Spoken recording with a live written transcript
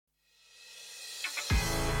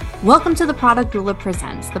Welcome to the Product Doula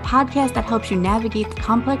Presents, the podcast that helps you navigate the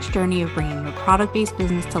complex journey of bringing your product-based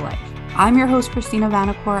business to life. I'm your host, Christina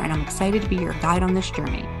Vanacore, and I'm excited to be your guide on this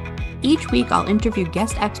journey. Each week, I'll interview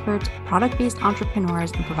guest experts, product-based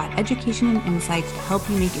entrepreneurs, and provide education and insights to help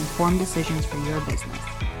you make informed decisions for your business.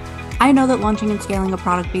 I know that launching and scaling a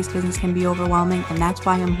product-based business can be overwhelming, and that's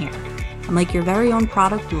why I'm here. I'm like your very own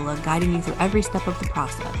product doula, guiding you through every step of the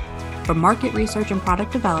process. From market research and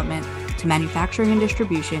product development to manufacturing and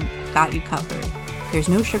distribution, I've got you covered. There's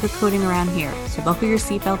no sugarcoating around here, so buckle your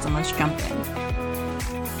seatbelts and let's jump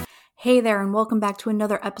in. Hey there, and welcome back to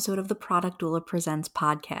another episode of the Product Doula Presents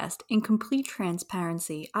podcast. In complete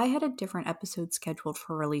transparency, I had a different episode scheduled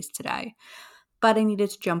for release today, but I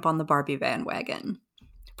needed to jump on the Barbie bandwagon.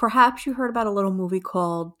 Perhaps you heard about a little movie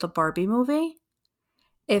called The Barbie Movie?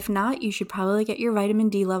 If not, you should probably get your vitamin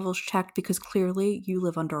D levels checked because clearly you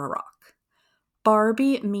live under a rock.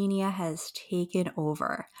 Barbie mania has taken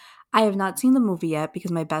over. I have not seen the movie yet because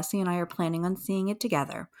my bestie and I are planning on seeing it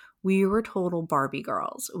together. We were total Barbie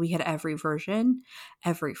girls. We had every version,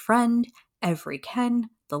 every friend, every Ken,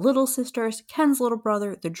 the little sisters, Ken's little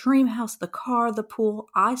brother, the dream house, the car, the pool.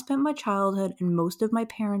 I spent my childhood and most of my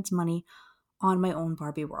parents' money on my own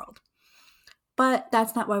Barbie world. But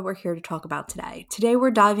that's not what we're here to talk about today. Today we're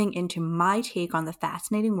diving into my take on the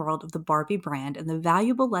fascinating world of the Barbie brand and the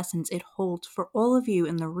valuable lessons it holds for all of you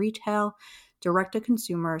in the retail,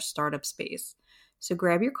 direct-to-consumer startup space. So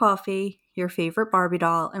grab your coffee, your favorite Barbie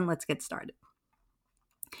doll, and let's get started.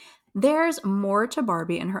 There's more to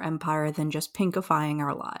Barbie and her empire than just pinkifying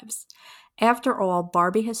our lives. After all,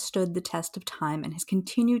 Barbie has stood the test of time and has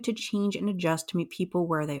continued to change and adjust to meet people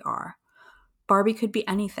where they are. Barbie could be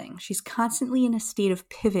anything. She's constantly in a state of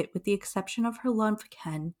pivot with the exception of her love for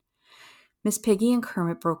Ken. Miss Piggy and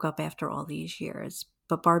Kermit broke up after all these years,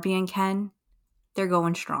 but Barbie and Ken, they're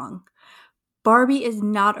going strong. Barbie is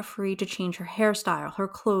not afraid to change her hairstyle, her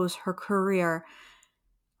clothes, her career,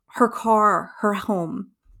 her car, her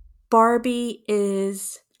home. Barbie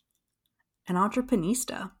is an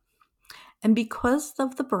entreprenista. And because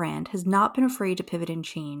of the brand has not been afraid to pivot and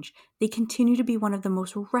change, they continue to be one of the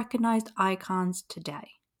most recognized icons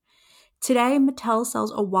today. Today, Mattel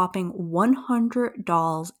sells a whopping 100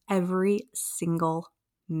 dolls every single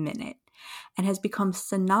minute and has become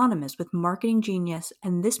synonymous with marketing genius,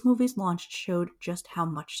 and this movie's launch showed just how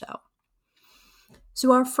much so.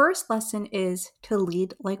 So our first lesson is to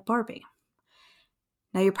lead like Barbie.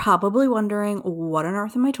 Now you're probably wondering, what on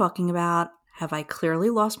earth am I talking about? Have I clearly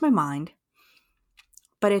lost my mind?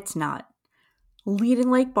 But it's not.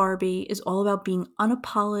 Leading like Barbie is all about being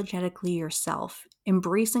unapologetically yourself,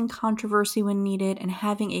 embracing controversy when needed, and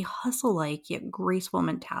having a hustle-like yet graceful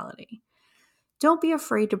mentality. Don't be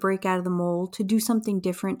afraid to break out of the mold, to do something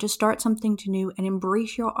different, to start something new, and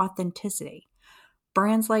embrace your authenticity.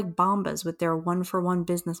 Brands like Bombas with their one-for-one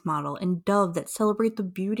business model and Dove that celebrate the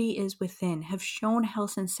beauty is within have shown how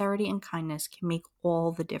sincerity and kindness can make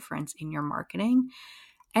all the difference in your marketing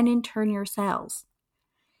and in turn your sales.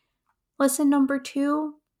 Lesson number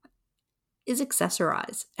 2 is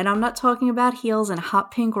accessorize. And I'm not talking about heels and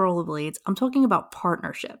hot pink rollerblades. I'm talking about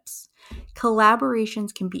partnerships.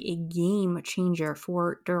 Collaborations can be a game changer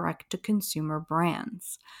for direct-to-consumer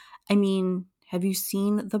brands. I mean, have you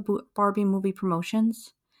seen the Barbie movie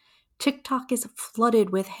promotions? TikTok is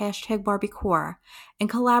flooded with hashtag BarbieCore,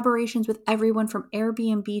 and collaborations with everyone from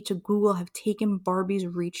Airbnb to Google have taken Barbie's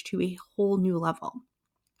reach to a whole new level.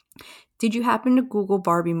 Did you happen to Google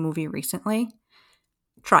Barbie movie recently?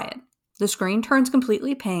 Try it. The screen turns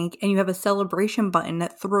completely pink and you have a celebration button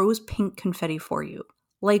that throws pink confetti for you.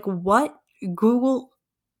 Like what? Google?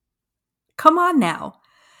 Come on now.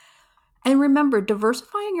 And remember,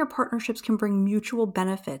 diversifying your partnerships can bring mutual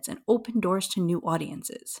benefits and open doors to new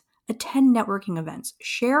audiences. Attend networking events.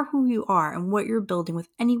 Share who you are and what you're building with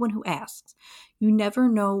anyone who asks. You never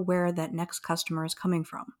know where that next customer is coming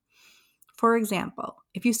from. For example,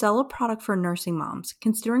 if you sell a product for nursing moms,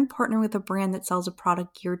 considering partnering with a brand that sells a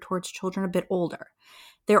product geared towards children a bit older.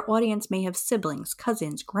 Their audience may have siblings,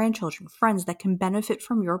 cousins, grandchildren, friends that can benefit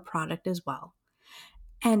from your product as well,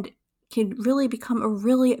 and can really become a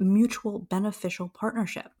really mutual beneficial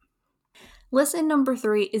partnership. Lesson number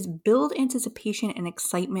 3 is build anticipation and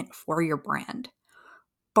excitement for your brand.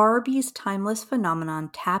 Barbie's timeless phenomenon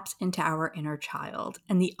taps into our inner child,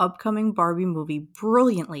 and the upcoming Barbie movie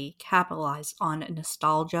brilliantly capitalized on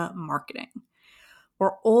nostalgia marketing.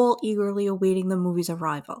 We're all eagerly awaiting the movie's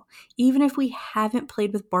arrival, even if we haven't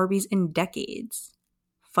played with Barbies in decades.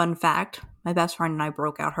 Fun fact, my best friend and I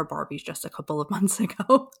broke out her Barbies just a couple of months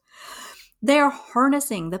ago. They are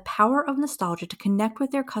harnessing the power of nostalgia to connect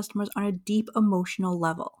with their customers on a deep emotional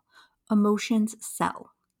level. Emotions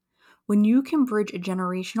sell. When you can bridge a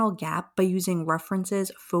generational gap by using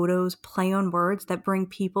references, photos, play on words that bring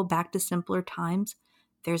people back to simpler times,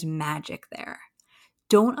 there's magic there.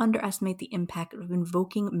 Don't underestimate the impact of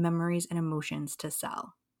invoking memories and emotions to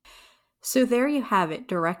sell. So there you have it,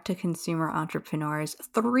 direct-to-consumer entrepreneurs.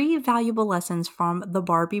 3 valuable lessons from the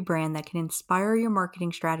Barbie brand that can inspire your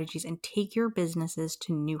marketing strategies and take your businesses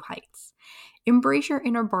to new heights. Embrace your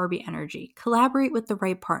inner Barbie energy, collaborate with the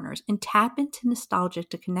right partners, and tap into nostalgia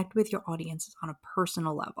to connect with your audiences on a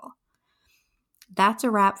personal level. That's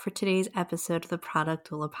a wrap for today's episode of the Product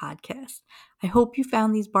Doula podcast. I hope you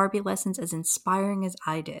found these Barbie lessons as inspiring as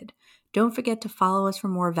I did. Don't forget to follow us for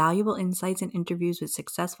more valuable insights and interviews with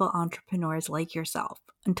successful entrepreneurs like yourself.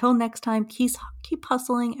 Until next time, keep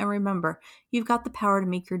hustling, and remember, you've got the power to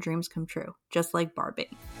make your dreams come true, just like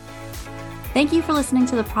Barbie. Thank you for listening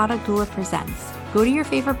to the Product Doula Presents. Go to your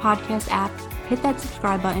favorite podcast app, hit that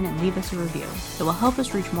subscribe button, and leave us a review. It will help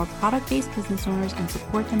us reach more product-based business owners and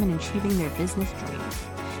support them in achieving their business dreams.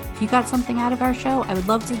 If you got something out of our show, I would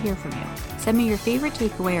love to hear from you. Send me your favorite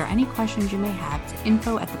takeaway or any questions you may have to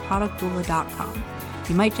info@theproductdoula.com.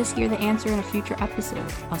 You might just hear the answer in a future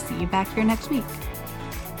episode. I'll see you back here next week.